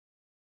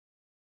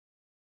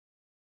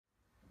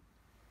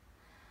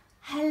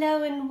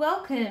Hello and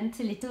welcome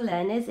to Little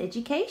Learners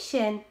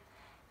Education.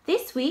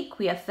 This week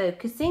we are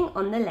focusing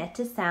on the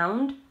letter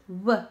sound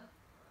W,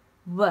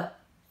 W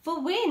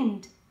for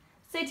wind.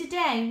 So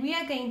today we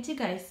are going to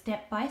go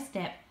step by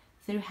step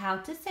through how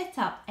to set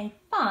up a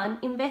fun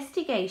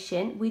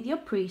investigation with your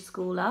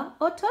preschooler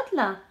or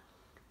toddler.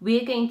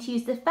 We are going to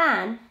use the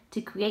fan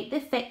to create the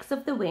effects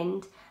of the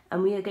wind,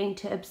 and we are going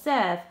to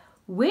observe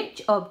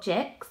which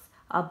objects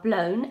are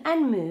blown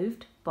and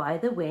moved by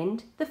the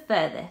wind the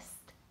furthest.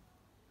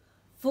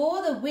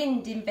 For the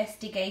wind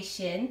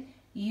investigation,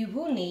 you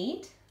will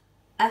need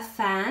a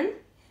fan.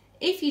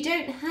 If you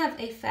don't have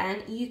a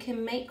fan, you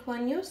can make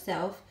one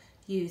yourself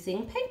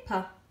using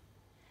paper,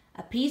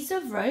 a piece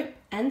of rope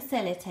and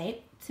sellotape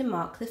to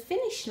mark the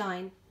finish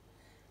line,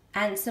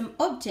 and some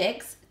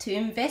objects to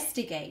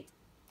investigate.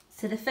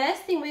 So the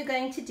first thing we're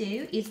going to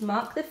do is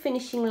mark the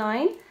finishing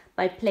line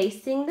by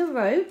placing the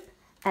rope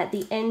at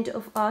the end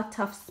of our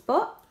tough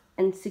spot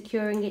and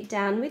securing it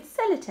down with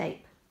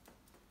sellotape.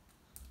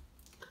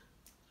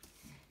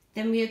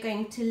 Then we are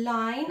going to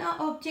line our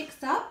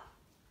objects up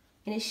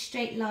in a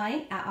straight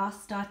line at our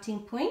starting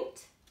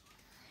point.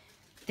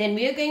 Then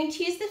we are going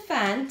to use the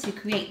fan to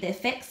create the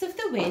effects of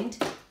the wind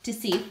to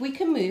see if we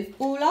can move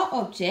all our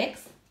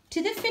objects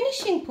to the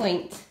finishing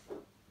point.